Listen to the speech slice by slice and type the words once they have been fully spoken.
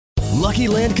Lucky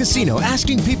Land Casino,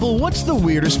 asking people, what's the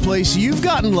weirdest place you've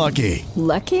gotten lucky?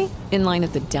 Lucky? In line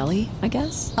at the deli, I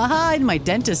guess? Aha, in my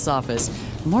dentist's office.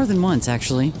 More than once,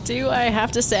 actually. Do I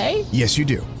have to say? Yes, you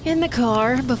do. In the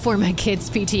car before my kids'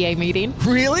 PTA meeting.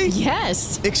 Really?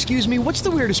 Yes. Excuse me, what's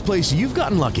the weirdest place you've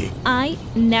gotten lucky? I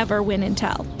never win and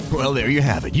tell. Well, there you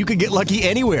have it. You can get lucky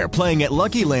anywhere, playing at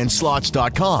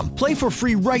LuckyLandSlots.com. Play for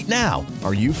free right now.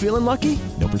 Are you feeling lucky?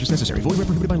 No purchase necessary. Void where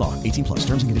prohibited by law. 18 plus.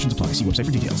 Terms and conditions apply. See website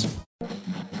for details.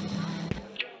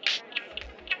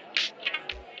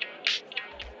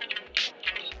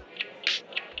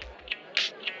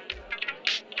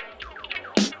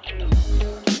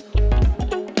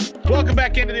 Welcome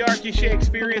back into the Arky Shea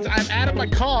Experience. I'm out of my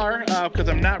car because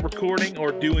I'm not recording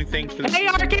or doing things for the thing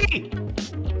I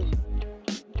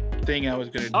was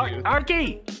going to do.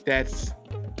 Arky!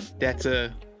 That's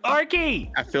a...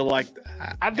 Arky! I feel like...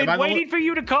 I've been waiting for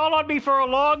you to call on me for a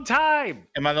long time.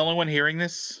 Am I the only one hearing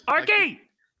this? Arky! Like,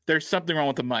 there's something wrong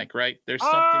with the mic, right? There's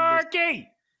something... Arky!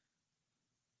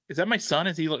 Is that my son?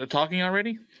 Is he talking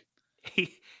already?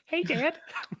 Hey, Dad.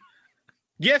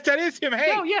 Yes, that is him.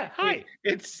 Hey. Oh, yeah. Hi.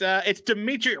 It's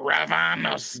Dimitri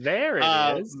Ravanos. There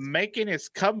it is. Making his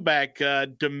comeback.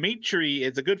 Dimitri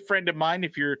is a good friend of mine,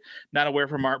 if you're not aware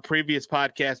from our previous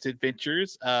podcast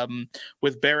adventures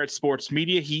with Barrett Sports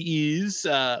Media. He is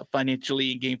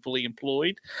financially and gainfully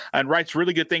employed and writes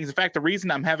really good things. In fact, the reason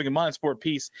I'm having him on Sport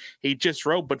Piece, he just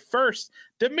wrote. But first,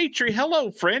 Dimitri, hello,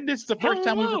 friend. It's the first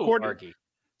time we've recorded. Arky.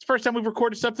 It's the first time we've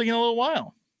recorded something in a little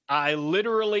while. I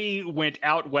literally went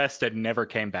out west and never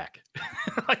came back.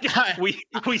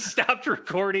 we stopped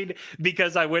recording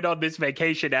because I went on this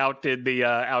vacation out in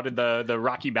the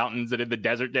Rocky Mountains and in the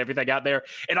desert and everything out there.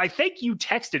 And I think you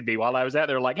texted me while I was out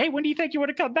there, like, "Hey, when do you think you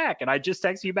want to come back?" And I just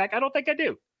texted you back, "I don't think I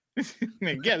do."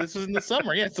 Yeah, this was in the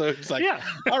summer. Yeah, so it's like, yeah.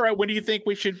 All right, when do you think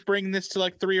we should bring this to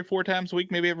like 3 or 4 times a week,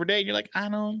 maybe every day? And you're like, I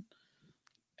don't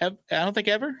think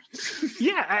ever.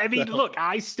 Yeah, I mean, look,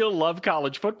 I still love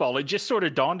college football. It just sort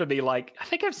of dawned on me, like, I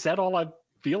think I've said all I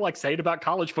feel like saying about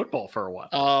college football for a while.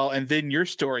 Oh, and then your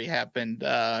story happened,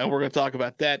 and we're going to talk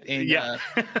about that in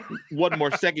one more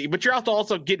second. But you're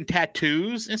also getting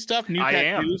tattoos and stuff,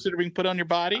 tattoos that are being put on your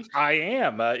body. I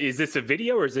am. Is this a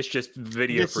video or is this just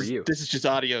video for you? This is just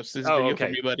audio. This is video for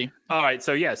me, buddy. All right,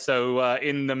 so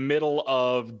in the middle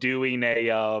of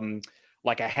doing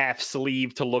like a half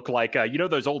sleeve to look like,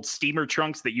 those old steamer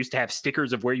trunks that used to have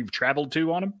stickers of where you've traveled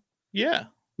to on them? Yeah.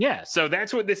 Yeah. So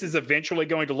that's what this is eventually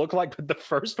going to look like. But the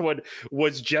first one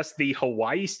was just the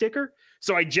Hawaii sticker.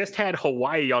 So I just had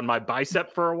Hawaii on my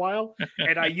bicep for a while.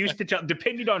 And I used to tell,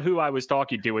 depending on who I was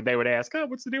talking to, and they would ask, "Oh,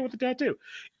 what's the deal with the tattoo?"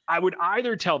 I would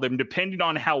either tell them, depending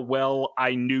on how well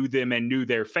I knew them and knew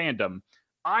their fandom,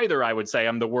 either I would say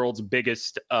I'm the world's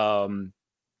biggest, I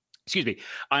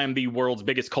am the world's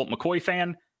biggest Colt McCoy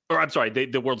fan, or I'm sorry,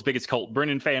 the world's biggest Colt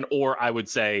Brennan fan, or I would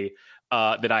say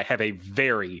that I have a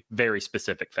very, very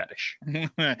specific fetish.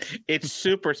 It's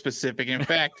super specific. In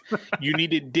fact, you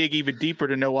need to dig even deeper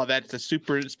to know why that's a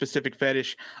super specific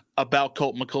fetish about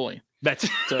Colt McCoy. That's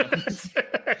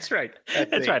right.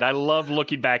 That's right. I love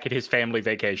looking back at his family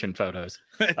vacation photos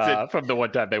from the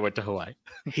one time they went to Hawaii.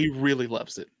 He really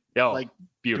loves it. Oh, like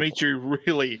beautiful. Dimitri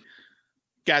really,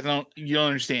 guys, you don't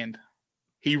understand.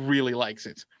 He really likes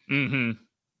it. Mm-hmm.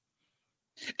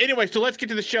 Anyway, so let's get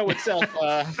to the show itself.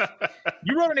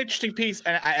 You wrote an interesting piece,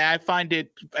 and I find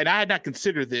it, and I had not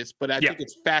considered this, but I think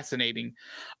it's fascinating.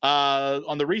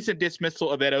 On the recent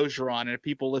dismissal of Ed Ogeron, and if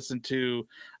people listen to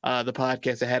the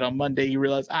podcast I had on Monday, you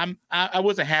realize I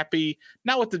wasn't happy,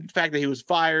 not with the fact that he was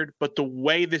fired, but the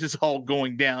way this is all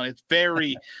going down. It's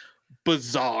very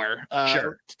bizarre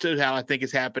to how I think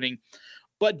it's happening.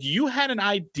 But you had an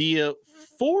idea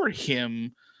for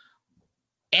him.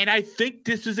 And I think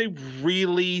this is a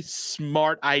really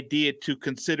smart idea to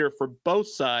consider for both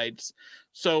sides.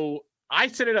 So I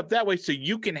set it up that way so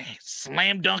you can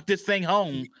slam dunk this thing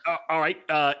home. All right.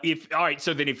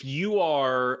 So then if you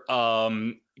are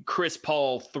Chris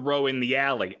Paul throwing the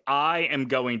alley, I am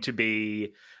going to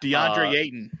be DeAndre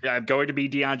Ayton. I'm going to be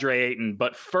DeAndre Ayton.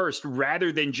 But first,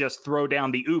 rather than just throw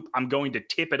down the oop, I'm going to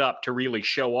tip it up to really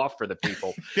show off for the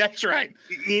people. That's right.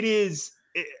 It is.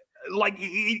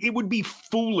 It would be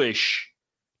foolish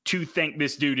to think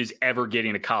this dude is ever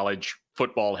getting a college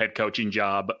football head coaching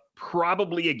job,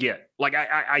 probably again.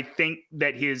 I think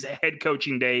that his head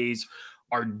coaching days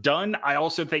are done. I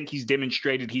also think he's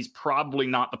demonstrated he's probably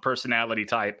not the personality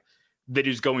type that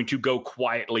is going to go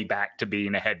quietly back to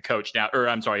being a head coach now, or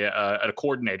I'm sorry, a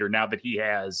coordinator now that he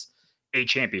has a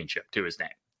championship to his name,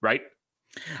 right?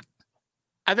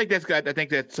 I think that's good. I think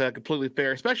that's completely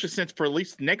fair, especially since for at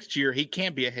least next year he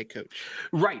can't be a head coach.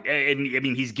 Right. And I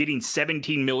mean, he's getting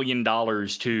 $17 million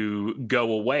to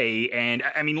go away. And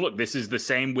I mean, look, this is the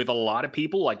same with a lot of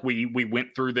people. Like we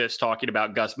went through this talking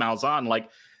about Gus Malzahn. Like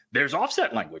there's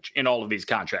offset language in all of these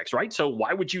contracts, right? So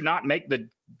why would you not make the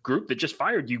group that just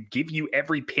fired you give you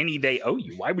every penny they owe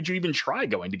you? Why would you even try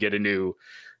going to get a new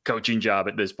coaching job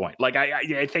at this point? Like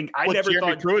I think I never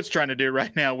Jeremy thought Pruitt's trying to do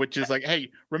right now, which is like, hey,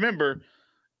 remember,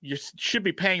 you should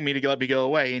be paying me to let me go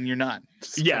away, and you're not.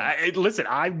 So. Yeah, listen,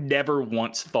 I never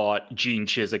once thought Gene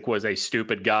Chizik was a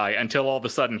stupid guy until all of a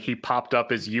sudden he popped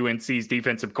up as UNC's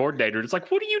defensive coordinator. It's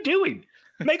like, what are you doing?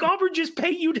 Make Auburn just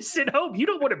pay you to sit home. You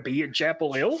don't want to be in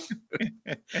Chapel Hill.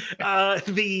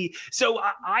 So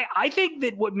I think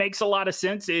that what makes a lot of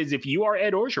sense is if you are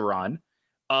Ed Orgeron,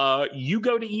 you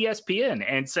go to ESPN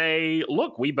and say,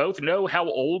 look, we both know how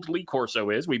old Lee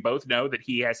Corso is. We both know that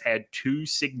he has had 2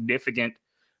 significant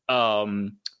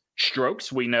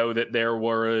strokes. We know that there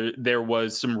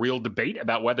was some real debate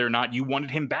about whether or not you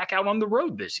wanted him back out on the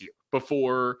road this year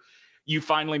before you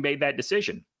finally made that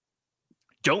decision.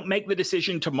 Don't make the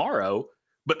decision tomorrow,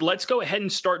 but let's go ahead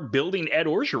and start building Ed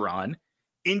Orgeron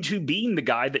into being the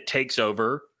guy that takes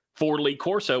over for Lee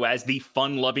Corso as the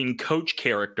fun-loving coach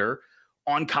character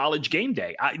on College Game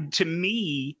Day. To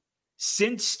me,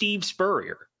 since Steve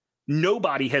Spurrier,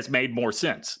 nobody has made more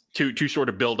sense to sort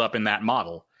of build up in that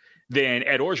model than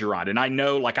Ed Orgeron. And I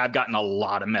know, like, I've gotten a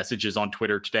lot of messages on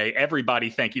Twitter today, everybody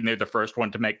thinking they're the first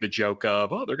one to make the joke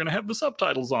of, oh, they're going to have the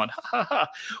subtitles on.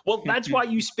 Well, that's why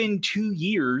you spend 2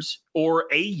 years or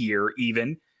a year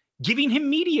even giving him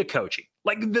media coaching.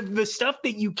 Like the stuff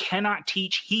that you cannot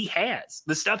teach, he has.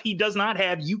 The stuff he does not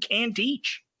have, you can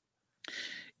teach.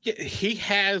 Yeah, he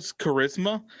has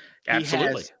charisma.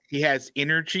 Absolutely. He has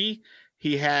energy.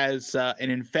 He has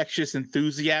an infectious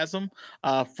enthusiasm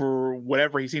for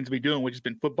whatever he seems to be doing, which has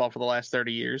been football for the last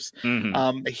 30 years.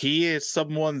 Mm-hmm. He is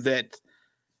someone that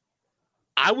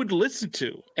I would listen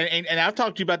to. And I've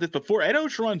talked to you about this before. Ed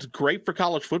Orgeron's great for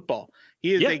college football.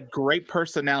 He is a great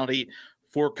personality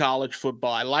for college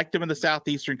football. I liked him in the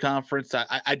Southeastern Conference.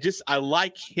 I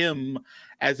like him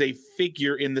as a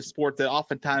figure in the sport that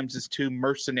oftentimes is too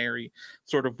mercenary,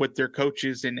 sort of with their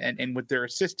coaches and with their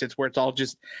assistants, where it's all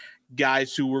just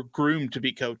guys who were groomed to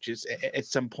be coaches at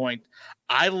some point.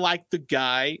 I like the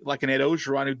guy like an Ed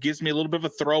Orgeron who gives me a little bit of a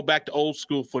throwback to old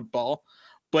school football,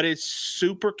 but it's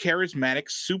super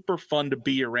charismatic, super fun to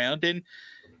be around. And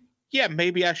yeah,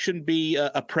 maybe I shouldn't be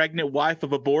a pregnant wife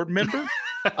of a board member.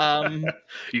 But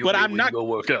I'm not go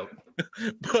work out.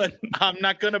 But I'm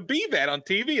not going to be that on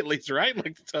TV, at least, right?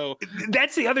 Like, so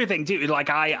that's the other thing too. Like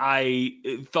I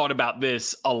thought about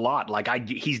this a lot. Like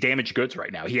he's damaged goods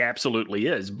right now. He absolutely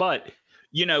is. But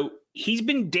you know, he's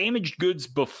been damaged goods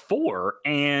before,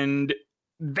 and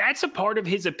that's a part of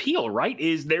his appeal, right?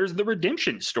 Is there's the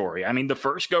redemption story. I mean, the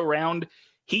first go round,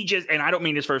 and I don't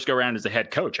mean his first go around as a head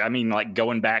coach. I mean, like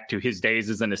going back to his days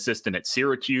as an assistant at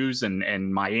Syracuse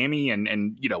and Miami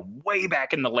and, you know, way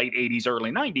back in the late 80s,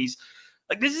 early 90s.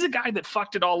 Like, this is a guy that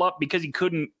fucked it all up because he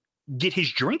couldn't get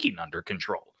his drinking under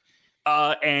control.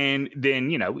 And then,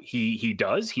 you know, he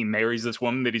marries this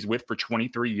woman that he's with for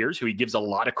 23 years, who he gives a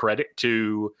lot of credit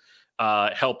to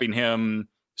helping him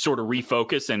sort of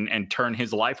refocus and turn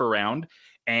his life around.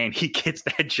 And he gets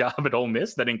that job at Ole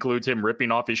Miss that includes him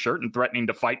ripping off his shirt and threatening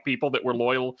to fight people that were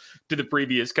loyal to the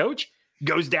previous coach.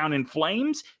 Goes down in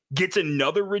flames, gets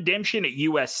another redemption at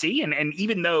USC. And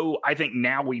even though I think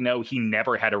now we know he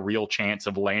never had a real chance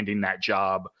of landing that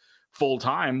job full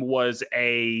time, was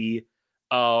a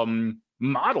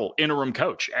model interim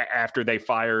coach after they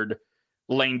fired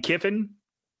Lane Kiffin.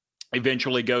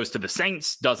 Eventually goes to the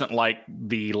Saints, doesn't like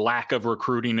the lack of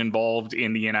recruiting involved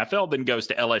in the NFL, then goes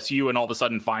to LSU and all of a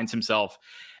sudden finds himself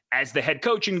as the head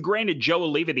coach. And granted, Joe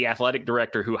Alleva, the athletic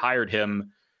director who hired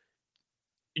him,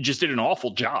 just did an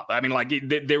awful job. I mean, like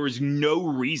there was no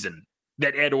reason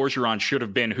that Ed Orgeron should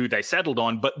have been who they settled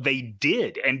on, but they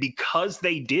did. And because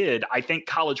they did, I think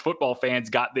college football fans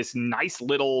got this nice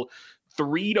little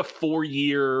 3 to 4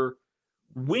 year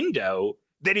window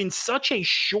that in such a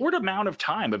short amount of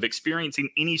time of experiencing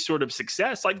any sort of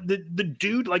success, like the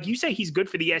dude, like you say, he's good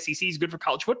for the SEC, he's good for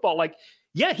college football. Like,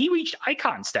 yeah, he reached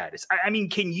icon status. I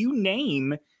mean, can you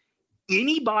name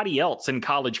anybody else in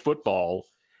college football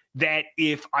that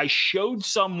if I showed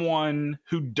someone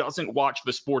who doesn't watch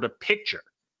the sport a picture,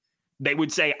 they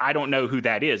would say, I don't know who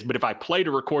that is. But if I played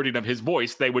a recording of his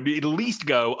voice, they would at least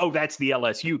go, oh, that's the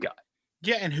LSU guy.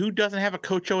 Yeah, and who doesn't have a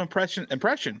Coach O impression?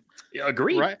 Yeah,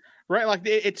 agreed. Right, like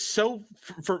it's so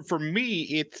for me,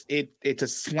 it's a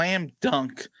slam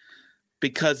dunk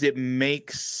because it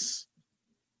makes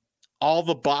all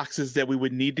the boxes that we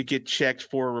would need to get checked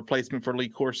for a replacement for Lee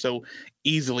Corso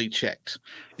easily checked.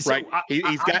 So right?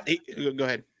 Go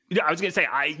ahead. Yeah, I was going to say,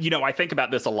 I think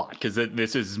about this a lot because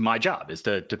this is my job, is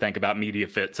to think about media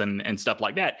fits and stuff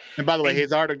like that. And by the way,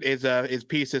 his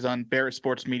piece is on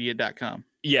BarrettSportsMedia.com.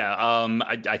 Yeah,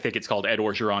 I think it's called Ed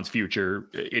Orgeron's Future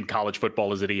in College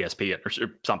Football is at ESPN or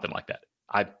something like that.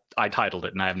 I titled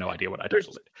it, and I have no idea what I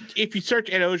titled it. If you search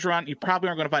Ed Orgeron, you probably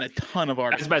aren't going to find a ton of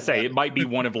articles. I was about to say, it might be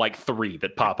one of like 3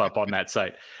 that pop up on that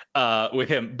site with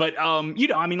him. But,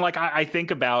 I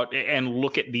think about and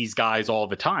look at these guys all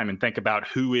the time and think about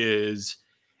who is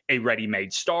a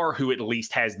ready-made star, who at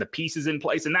least has the pieces in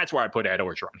place. And that's where I put Ed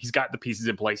Orgeron. He's got the pieces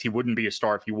in place. He wouldn't be a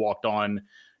star if he walked on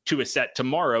to a set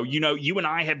tomorrow. You and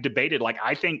I have debated,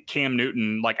 I think Cam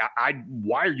Newton,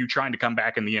 why are you trying to come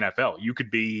back in the NFL? You could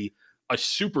be a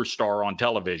superstar on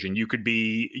television. You could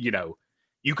be,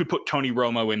 you could put Tony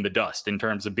Romo in the dust in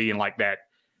terms of being like that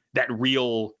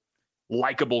real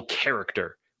likable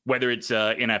character, whether it's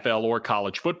NFL or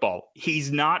college football. He's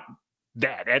not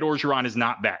that. Ed Orgeron is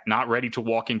not that, not ready to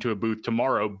walk into a booth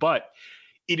tomorrow, but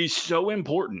it is so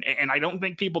important. And I don't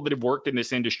think people that have worked in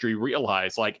this industry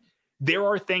realize, there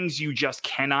are things you just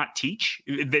cannot teach.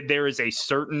 That there is a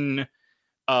certain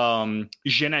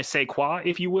je ne sais quoi,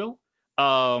 if you will,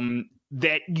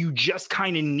 that you just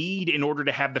kind of need in order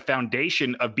to have the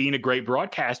foundation of being a great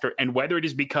broadcaster. And whether it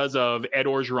is because of Ed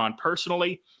Orgeron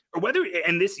personally, or whether,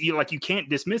 and this, you can't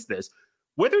dismiss this,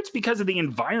 whether it's because of the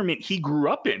environment he grew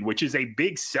up in, which is a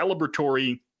big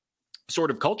celebratory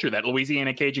sort of culture, that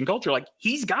Louisiana Cajun culture,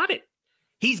 he's got it.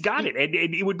 He's got it. And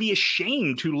it would be a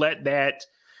shame to let that,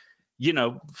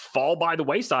 fall by the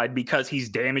wayside because he's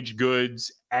damaged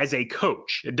goods as a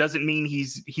coach. It doesn't mean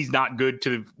he's not good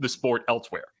to the sport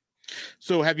elsewhere.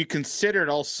 So have you considered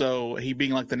also he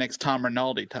being like the next Tom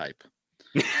Rinaldi type?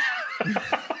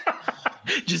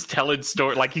 Just telling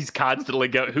story, he's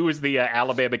constantly who was the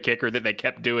Alabama kicker that they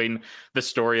kept doing the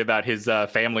story about his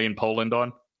family in Poland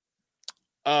on?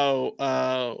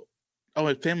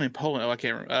 His family in Poland. I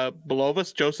can't remember.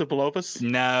 Belovus, Joseph Belovus?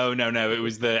 No. It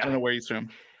was I don't know where he's from.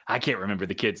 I can't remember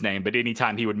the kid's name, but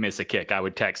anytime he would miss a kick, I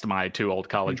would text my 2 old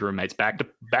college roommates back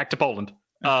to Poland.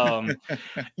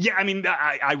 Yeah,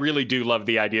 I really do love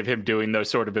the idea of him doing those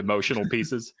sort of emotional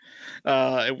pieces.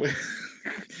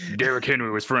 Derrick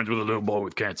Henry was friends with a little boy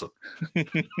with cancer.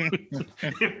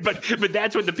 but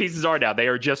that's what the pieces are now. They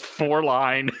are just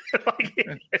 4-line.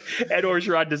 Ed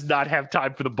Orgeron does not have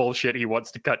time for the bullshit. He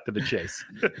wants to cut to the chase.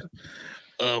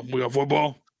 We got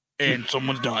football and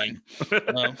someone's dying.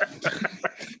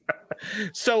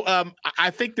 So I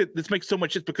think that this makes so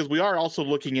much sense because we are also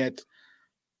looking at,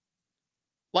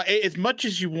 as much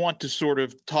as you want to sort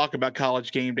of talk about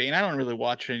College Game Day, and I don't really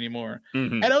watch it anymore,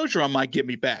 Ed Orgeron might get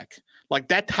me back.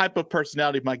 That type of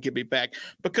personality might get me back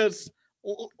because,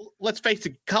 let's face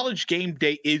it, College Game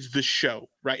Day is the show,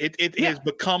 right? It has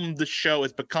become the show.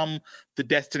 It's become the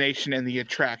destination and the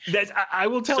attraction. I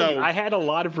will tell you, I had a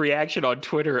lot of reaction on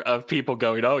Twitter of people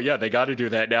going, oh, yeah, they got to do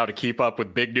that now to keep up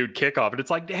with Big Noon Kickoff. And it's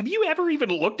have you ever even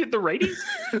looked at the ratings?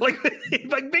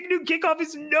 Big Noon Kickoff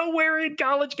is nowhere in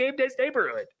College Game Day's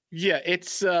neighborhood. Yeah,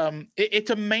 it's a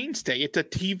mainstay. It's a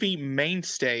TV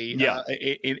mainstay in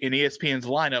ESPN's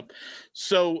lineup.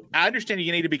 So I understand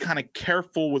you need to be kind of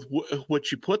careful with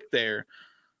what you put there.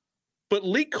 But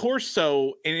Lee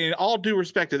Corso, and in all due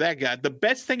respect to that guy, the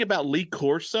best thing about Lee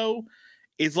Corso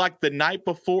is the night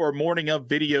before or morning of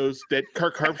videos that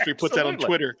Kirk Herbstreit puts out on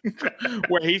Twitter,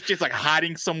 where he's just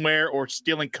hiding somewhere or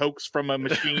stealing Cokes from a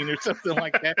machine or something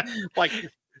like that.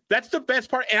 That's the best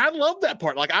part. And I love that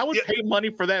part. I would pay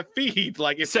money for that feed.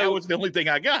 If that was the only thing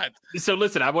I got. So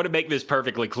listen, I want to make this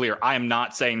perfectly clear. I am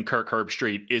not saying Kirk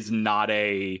Herbstreit is not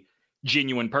a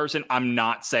genuine person. I'm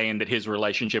not saying that his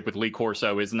relationship with Lee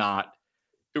Corso is not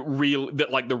real, that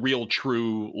the real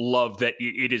true love that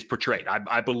it is portrayed.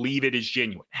 I believe it is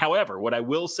genuine. However, what I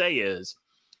will say is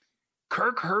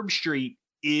Kirk Herbstreit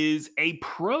is a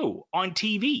pro on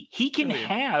TV. He can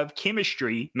have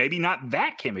chemistry, maybe not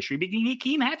that chemistry, but he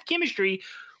can have chemistry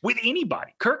with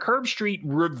anybody. Kirk Herbstreit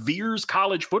reveres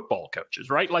college football coaches,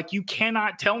 right? You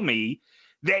cannot tell me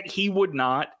that he would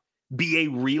not be a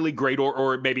really great,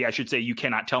 or maybe I should say you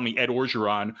cannot tell me Ed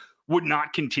Orgeron would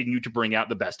not continue to bring out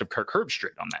the best of Kirk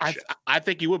Herbstreit on that show. I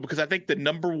think you would, because I think the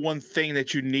number one thing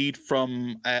that you need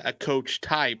from a coach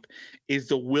type is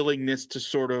the willingness to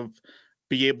sort of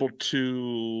be able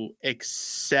to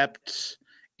accept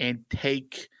and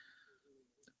take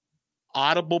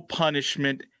audible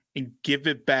punishment and give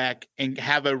it back and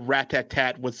have a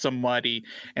rat-tat-tat with somebody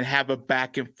and have a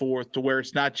back and forth to where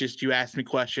it's not just you ask me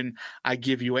question, I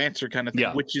give you answer kind of thing,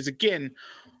 which is, again,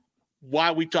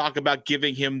 why we talk about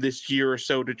giving him this year or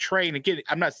so to train. Again,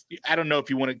 I don't know if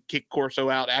you want to kick Corso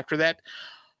out after that,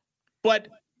 but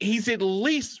he's at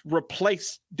least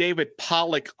replaced David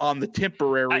Pollock on the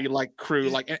temporary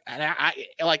crew.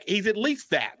 He's at least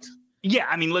that. Yeah,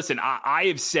 I mean, listen, I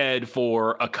have said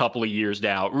for a couple of years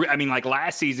now, I mean, like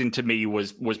last season to me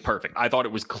was perfect. I thought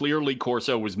it was clearly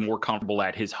Corso was more comfortable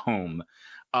at his home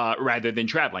rather than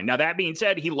traveling. Now, that being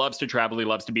said, he loves to travel. He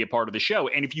loves to be a part of the show.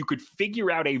 And if you could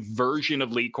figure out a version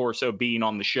of Lee Corso being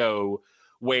on the show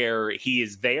where he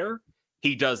is there,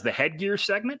 he does the headgear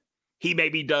segment, he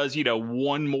maybe does,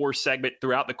 one more segment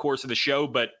throughout the course of the show,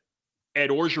 but Ed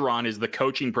Orgeron is the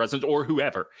coaching presence, or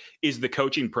whoever is the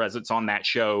coaching presence on that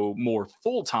show more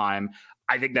full-time,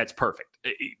 I think that's perfect.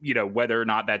 Whether or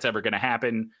not that's ever going to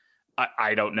happen,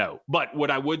 I don't know. But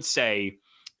what I would say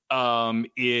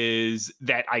is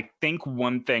that I think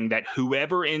one thing that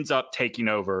whoever ends up taking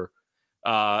over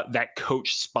that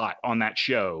coach spot on that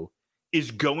show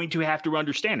is going to have to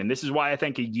understand, and this is why I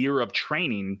think a year of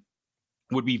training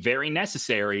would be very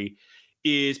necessary,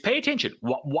 is pay attention.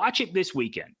 Watch it this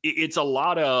weekend. It's a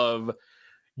lot of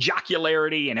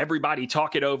jocularity and everybody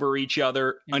talking over each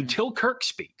other until Kirk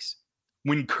speaks.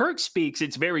 When Kirk speaks,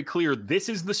 it's very clear this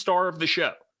is the star of the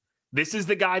show. This is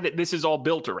the guy that this is all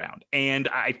built around. And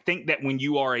I think that when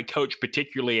you are a coach,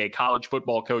 particularly a college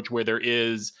football coach, where there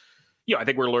is, I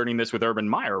think we're learning this with Urban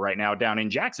Meyer right now down in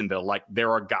Jacksonville. Like,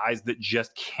 there are guys that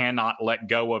just cannot let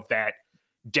go of that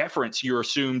deference you're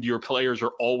assumed your players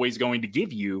are always going to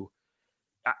give you.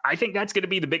 I think that's going to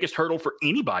be the biggest hurdle for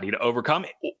anybody to overcome.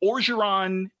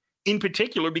 Orgeron in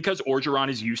particular, because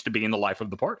Orgeron is used to being the life of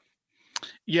the party.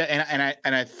 Yeah,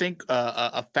 and I think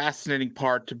a fascinating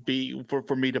part to be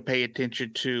for me to pay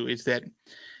attention to is that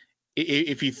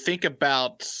if you think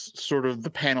about sort of the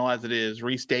panel as it is,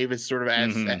 Reese Davis sort of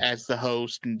as the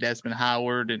host, and Desmond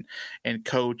Howard and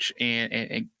coach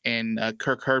and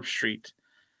Kirk Herbstreit.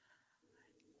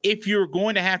 If you're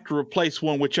going to have to replace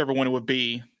one, whichever one it would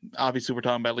be, obviously we're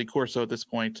talking about Lee Corso at this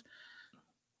point,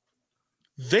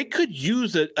 they could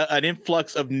use an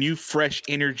influx of new, fresh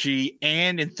energy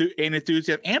and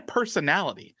enthusiasm and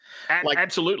personality.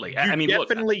 Absolutely. I mean,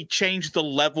 definitely change the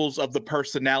levels of the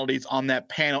personalities on that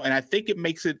panel, and I think it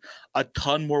makes it a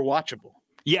ton more watchable.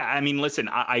 Yeah, I mean, listen,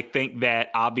 I think that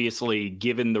obviously,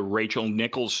 given the Rachel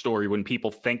Nichols story, when people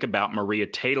think about Maria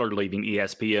Taylor leaving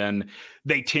ESPN,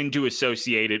 they tend to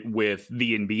associate it with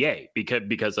the NBA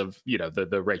because of,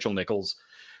 the Rachel Nichols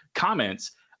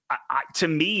comments. To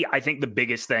me, I think the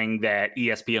biggest thing that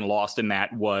ESPN lost in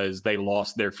that was they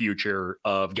lost their future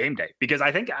of Game Day. Because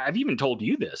I think I've even told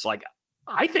you this,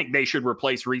 I think they should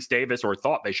replace Reese Davis, or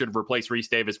thought they should have replaced Reese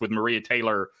Davis with Maria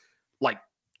Taylor,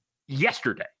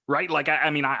 yesterday, right?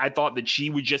 I thought that she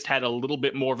would just had a little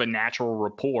bit more of a natural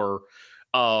rapport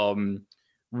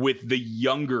with the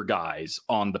younger guys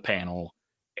on the panel.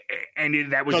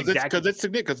 And that was exactly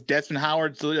because Desmond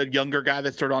Howard's a younger guy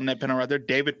that's sort of on that panel right there.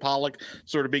 David Pollock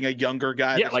sort of being a younger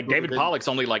guy. Yeah, David Pollock's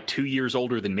only 2 years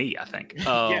older than me, I think.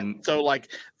 So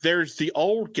there's the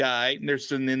old guy, and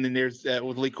then there's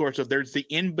with Lee Corso. There's the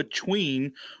in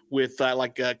between with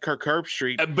Kirk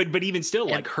Herbstreit. But even still,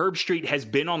 Herbstreit has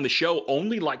been on the show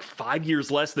only 5 years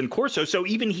less than Corso, so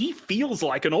even he feels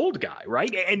like an old guy,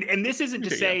 right? And this isn't to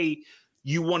say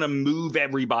you want to move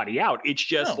everybody out. It's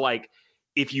just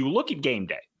if you look at Game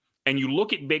Day and you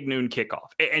look at Big Noon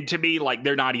Kickoff, and to me,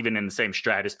 they're not even in the same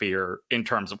stratosphere in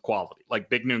terms of quality.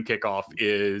 Big Noon Kickoff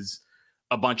is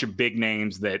a bunch of big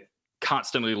names that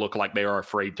constantly look like they are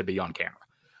afraid to be on camera.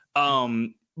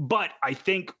 But I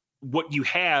think what you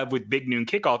have with Big Noon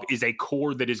Kickoff is a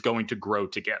core that is going to grow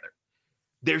together.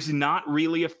 There's not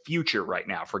really a future right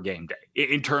now for Game Day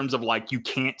in terms of you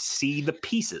can't see the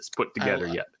pieces put together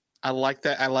yet. I like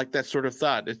that. I like that sort of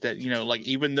thought. Is that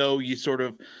even though you sort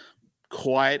of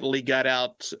quietly got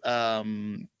out,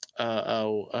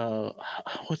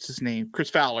 what's his name,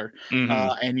 Chris Fowler,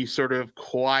 and you sort of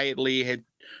quietly had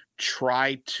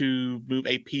tried to move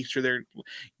a piece through there.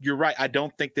 You're right. I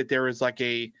don't think that there is I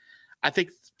think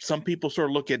some people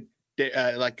sort of look at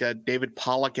David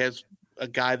Pollock as a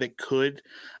guy that could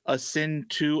ascend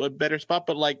to a better spot,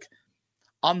 but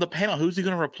on the panel, who's he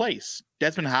going to replace?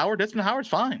 Desmond Howard? Desmond Howard's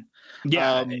fine.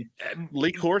 Yeah.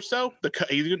 Lee Corso?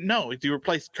 No. Is he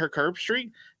replace Kirk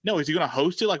Herbstreit? No. Is he going to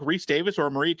host it like Reese Davis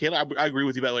or Maria Taylor? I agree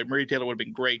with you, by the way. Maria Taylor would have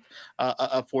been great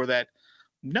for that.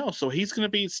 No. So he's going to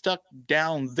be stuck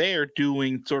down there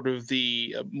doing sort of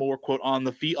the more quote on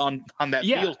the field on that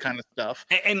field kind of stuff.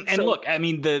 And look, I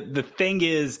mean, the thing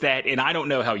is that, and I don't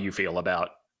know how you feel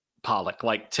about Pollock.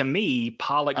 To me,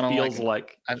 Pollock feels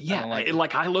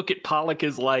I look at Pollock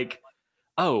as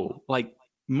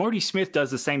Marty Smith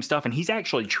does the same stuff, and he's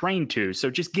actually trained to. So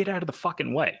just get out of the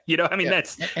fucking way. I mean,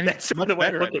 that's much the way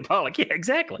I look at Pollock. Yeah,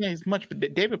 exactly. Yeah, he's much.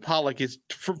 David Pollock is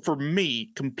for me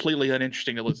completely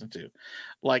uninteresting to listen to.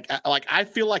 Like I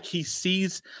feel like he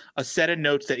sees a set of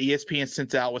notes that ESPN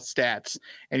sends out with stats,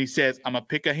 and he says, "I'm gonna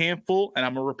pick a handful and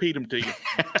I'm gonna repeat them to you."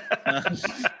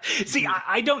 See,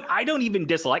 I don't even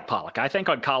dislike Pollock. I think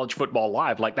on College Football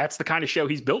Live, like that's the kind of show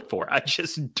he's built for. I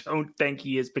just don't think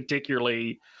he is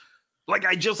particularly. Like,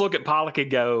 I just look at Pollock and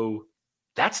go,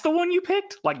 that's the one you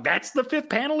picked? Like, that's the fifth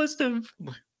panelist of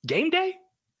Game Day?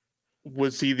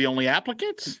 Was he the only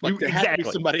applicant? Like, there had to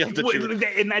be somebody else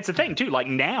and that's the thing, too. Like,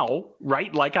 now,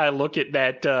 right? Like, I look at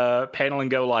that panel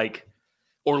and go, like,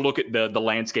 or look at the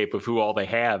landscape of who all they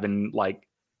have. And, like,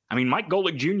 I mean, Mike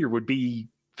Golick Jr. would be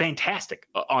fantastic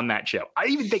on that show. I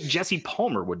even think Jesse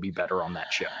Palmer would be better on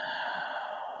that show.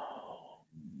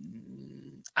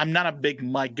 I'm not a big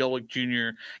Mike Golick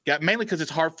Jr. guy, mainly because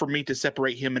it's hard for me to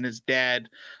separate him and his dad.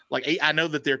 Like, I know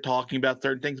that they're talking about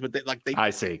certain things, but I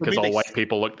see, because all white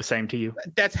people look the same to you.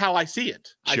 That's how I see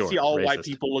it. Sure, I see all racist. White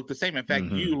people look the same. In fact,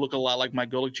 you look a lot like Mike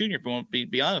Golick Jr. If I want to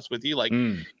be honest with you, like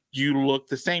you look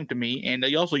the same to me, and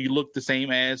you look the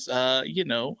same as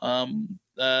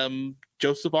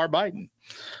Joseph R. Biden.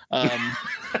 I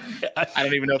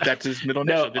don't even know if that's his middle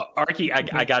name. No, Archie,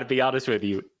 I got to be honest with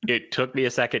you. It took me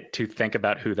a second to think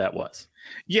about who that was.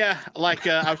 Yeah, like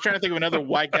I was trying to think of another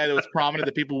white guy that was prominent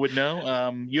that people would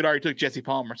know. You'd already took Jesse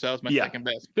Palmer, so that was my second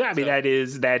best. Yeah, I mean that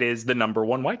is the number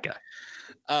one white guy.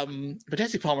 But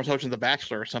Jesse Palmer's hosting The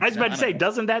Bachelor or something. I was about to say,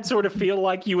 doesn't that sort of feel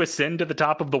like you ascend to the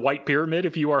top of the white pyramid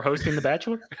if you are hosting The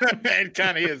Bachelor? It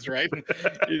kind of is, right?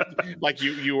 Like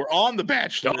you were on The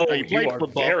Bachelor. Oh, you are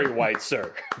very white,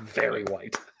 sir. Very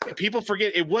white. People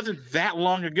forget it wasn't that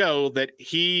long ago that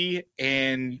he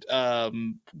and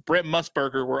Brent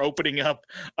Musburger were opening up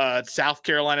South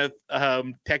Carolina,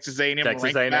 Texas A&M.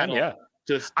 Texas A&M, yeah.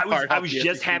 I was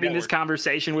just having this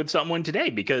conversation with someone today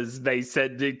because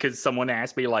someone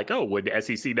asked me like, oh, would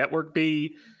SEC Network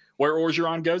be where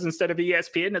Orgeron goes instead of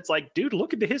ESPN? And it's like, dude,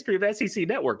 look at the history of SEC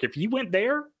Network. If he went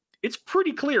there, it's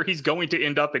pretty clear he's going to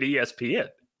end up at ESPN.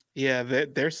 Yeah,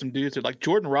 there's some dudes that like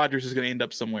Jordan Rodgers is going to end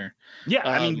up somewhere. Yeah,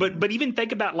 I mean, but even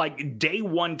think about like day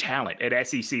one talent at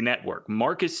SEC Network: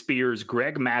 Marcus Spears,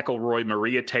 Greg McElroy,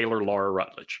 Maria Taylor, Laura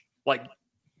Rutledge. Like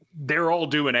they're all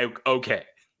doing okay.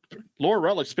 Laura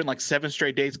Rutledge spent like 7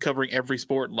 straight days covering every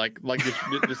sport, like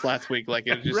this last week. Like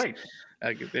it was just right.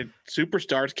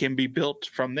 Superstars can be built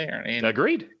from there. And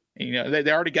agreed.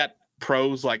 They already got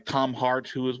pros like Tom Hart,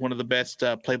 who is one of the best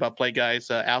play-by-play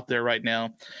guys out there right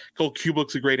now. Cole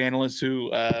Kublik's a great analyst who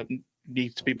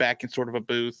needs to be back in sort of a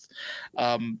booth.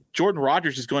 Jordan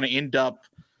Rodgers is going to end up.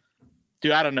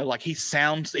 Dude, I don't know. Like he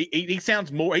sounds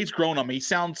more. He's grown on me. He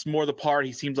sounds more the part.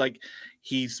 He seems like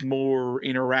he's more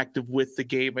interactive with the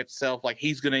game itself. Like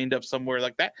he's going to end up somewhere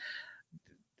like that.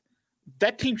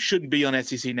 That team shouldn't be on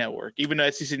SEC Network, even though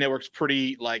SEC Network's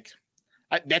pretty like.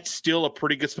 That's still a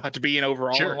pretty good spot to be in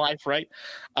overall in life, right?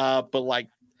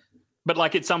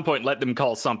 But at some point, let them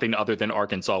call something other than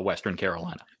Arkansas, Western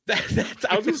Carolina.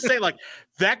 I was going to say, like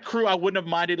that crew, I wouldn't have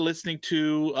minded listening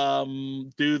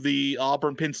to do the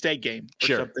Auburn Penn State game or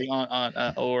something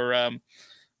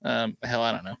hell,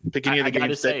 I don't know. Pick any of the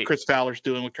games that Chris Fowler's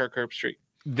doing with Kirk Herbstreit.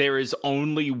 There is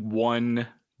only one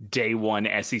day one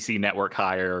SEC Network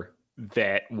hire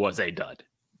that was a dud.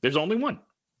 There's only one.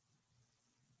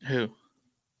 Who?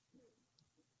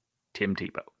 Tim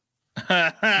Tebow.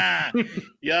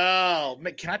 Yo,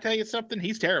 man, can I tell you something?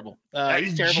 He's terrible.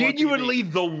 He's terrible. Genuinely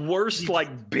the worst,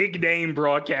 like big name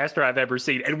broadcaster I've ever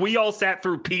seen. And we all sat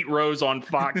through Pete Rose on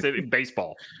Fox in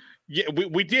baseball. Yeah,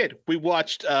 we did. We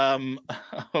watched. What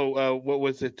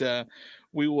was it?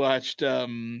 We watched.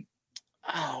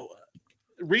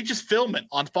 Regis Philbin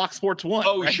on Fox Sports 1.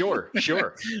 Oh, right? Sure.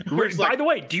 By the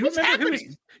way, do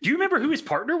you remember who his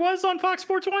partner was on Fox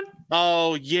Sports 1?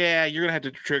 Oh yeah, you're gonna have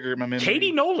to trigger my memory.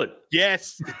 Katie Nolan.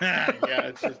 Yes.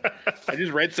 Yeah. I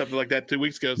just read something like that 2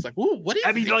 weeks ago. It's like, ooh, what is?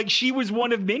 I mean, like she was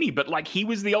one of many, but like he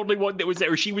was the only one that was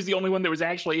there. Or she was the only one that was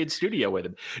actually in studio with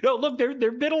him. No, look, there've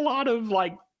been a lot of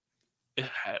like,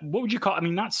 what would you call? I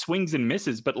mean, not swings and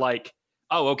misses, but like,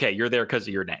 oh, okay, you're there because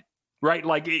of your name. Right,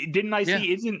 like didn't I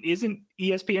see? Isn't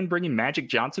ESPN bringing Magic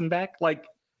Johnson back? Like,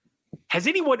 has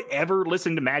anyone ever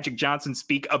listened to Magic Johnson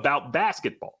speak about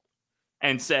basketball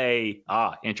and say,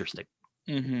 interesting?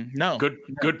 Mm-hmm. No,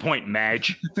 good point,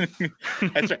 Madge. That's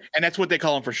right, and that's what they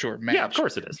call him for short. Madge. Yeah, of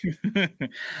course it is.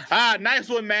 Nice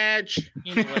one, Madge.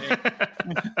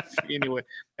 Anyway,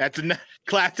 that's a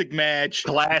classic Madge.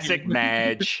 Classic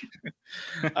Madge.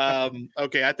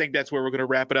 Okay, I think that's where we're going to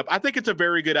wrap it up. I think it's a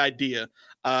very good idea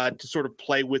to sort of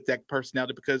play with that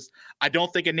personality, because I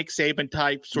don't think a Nick Saban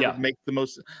type sort of makes the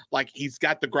most, like, he's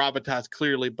got the gravitas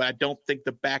clearly, but I don't think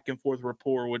the back and forth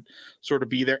rapport would sort of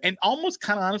be there. And almost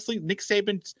kind of honestly, Nick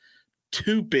Saban's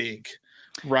too big,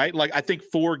 right? Like, I think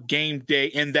for game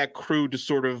day and that crew to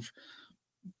sort of,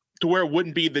 to where it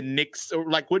wouldn't be the Knicks, or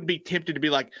like wouldn't be tempted to be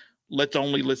like, let's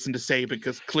only listen to Saban,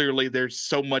 because clearly there's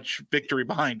so much victory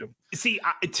behind him. See,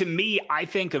 to me, I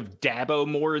think of Dabo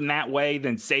more in that way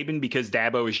than Saban, because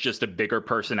Dabo is just a bigger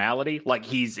personality. Like,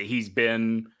 he's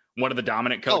been one of the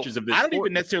dominant coaches of this I don't sport.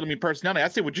 even necessarily mean personality. I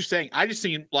see what you're saying. I just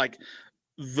see like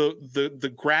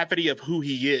the gravity of who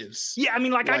he is. Yeah, I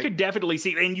mean, like I could definitely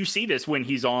see, and you see this when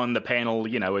he's on the panel,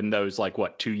 you know, in those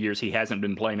 2 years he hasn't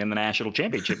been playing in the national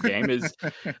championship game, is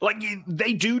like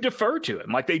they do defer to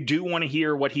him. Like, they do want to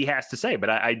hear what he has to say.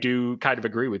 But I do kind of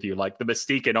agree with you. Like, the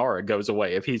mystique and aura goes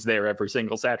away if he's there every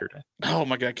single Saturday. Oh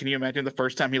my God. Can you imagine the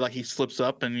first time he slip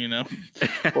up and,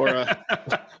 or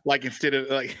like, instead of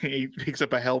like, he picks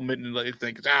up a helmet and like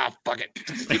thinks, fuck it.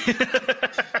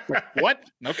 What?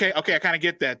 Okay. I kind of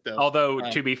get that though. Although,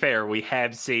 to be fair, we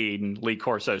have seen Lee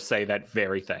Corso say that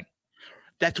very thing.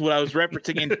 That's what I was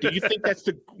referencing. And do you think that's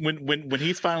when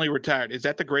he's finally retired, is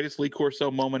that the greatest Lee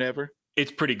Corso moment ever?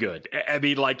 It's pretty good. I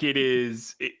mean, like, it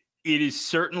is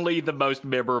certainly the most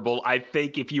memorable. I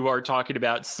think if you are talking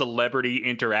about celebrity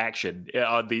interaction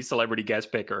on the celebrity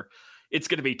guest picker, it's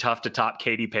going to be tough to top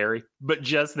Katy Perry, but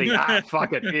just the fuck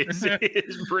it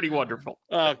is pretty wonderful.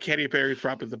 Oh, Katy Perry's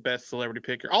probably the best celebrity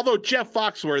picker. Although Jeff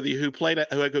Foxworthy, who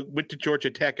went to Georgia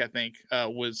Tech, I think,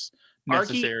 was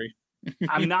necessary.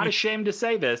 I'm not ashamed to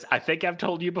say this. I think I've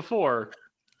told you before.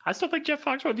 I still think Jeff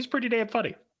Foxworthy's pretty damn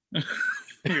funny.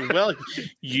 Well,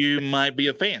 you might be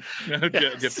a fan.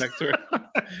 Yes.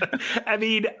 I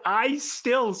mean, I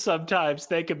still sometimes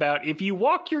think about if you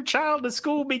walk your child to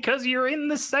school because you're in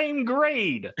the same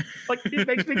grade. Like, it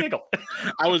makes me giggle.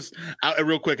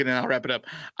 Real quick, and then I'll wrap it up.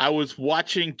 I was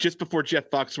watching just before Jeff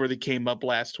Foxworthy came up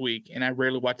last week, and I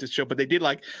rarely watch this show, but they did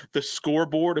like the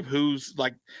scoreboard of who's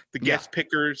like the guest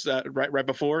pickers right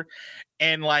before,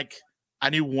 and like, I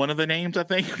knew one of the names, I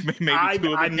think. Maybe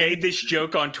I made this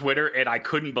joke on Twitter, and I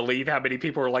couldn't believe how many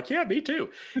people were like, yeah, me too.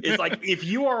 It's like, if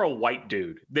you are a white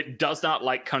dude that does not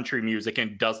like country music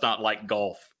and does not like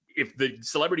golf, if the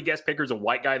celebrity guest picker is a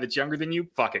white guy that's younger than you,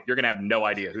 fuck it. You're going to have no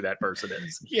idea who that person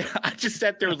is. Yeah, I just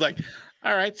sat there, was like,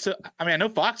 all right. So, I mean, I know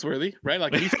Foxworthy, right?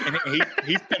 Like, he's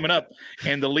coming up.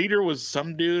 And the leader was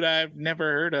some dude I've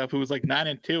never heard of who was like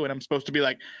 9-2. And I'm supposed to be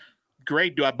like,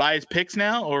 great. Do I buy his picks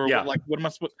now, or what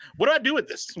do I do with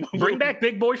this? Bring back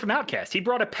Big Boy from Outkast. He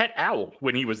brought a pet owl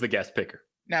when he was the guest picker.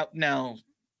 Now,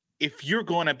 if you're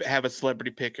going to have a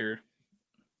celebrity picker,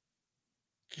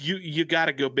 you got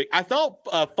to go big. I thought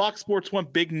Fox Sports 1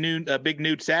 Big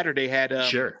Nude Saturday had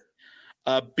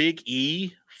Big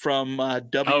E from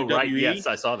WWE. Oh right, yes,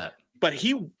 I saw that. But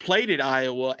he played at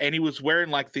Iowa, and he was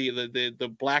wearing like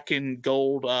the black and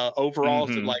gold overalls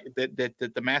that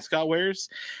the mascot wears,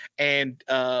 and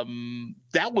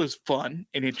that was fun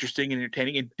and interesting and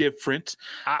entertaining and different.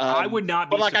 I would not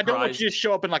be. But like, surprised. I don't want you to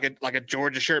show up in like a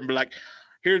Georgia shirt and be like,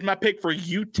 "Here's my pick for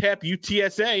UTEP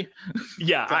UTSA."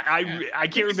 Yeah, I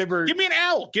can't remember. Give me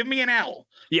an owl.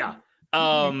 Yeah.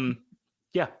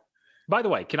 Yeah. By the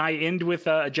way, can I end with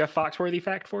a Jeff Foxworthy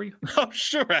fact for you? Oh,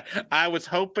 sure. I was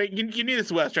hoping you knew this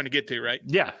is what I was trying to get to, right?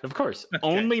 Yeah, of course. Okay.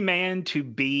 Only man to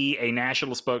be a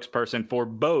national spokesperson for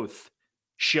both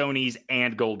Shoney's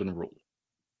and Golden Rule.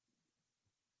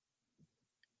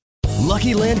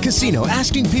 Lucky Land Casino,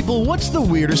 asking people, what's the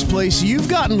weirdest place you've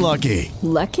gotten lucky?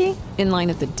 Lucky? In line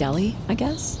at the deli, I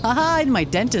guess? Aha, in my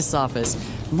dentist's office.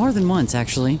 More than once,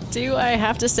 actually. Do I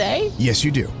have to say? Yes,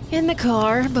 you do. In the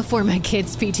car before my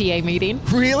kids' PTA meeting.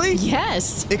 Really?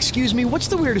 Yes. Excuse me, what's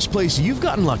the weirdest place you've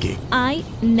gotten lucky? I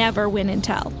never win and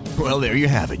tell. Well, there you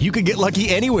have it. You can get lucky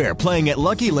anywhere, playing at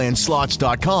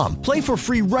LuckyLandSlots.com. Play for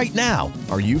free right now.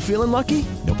 Are you feeling lucky?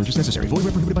 No purchase necessary. Void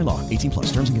where prohibited by law. 18+.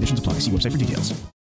 Terms and conditions apply. See website for details.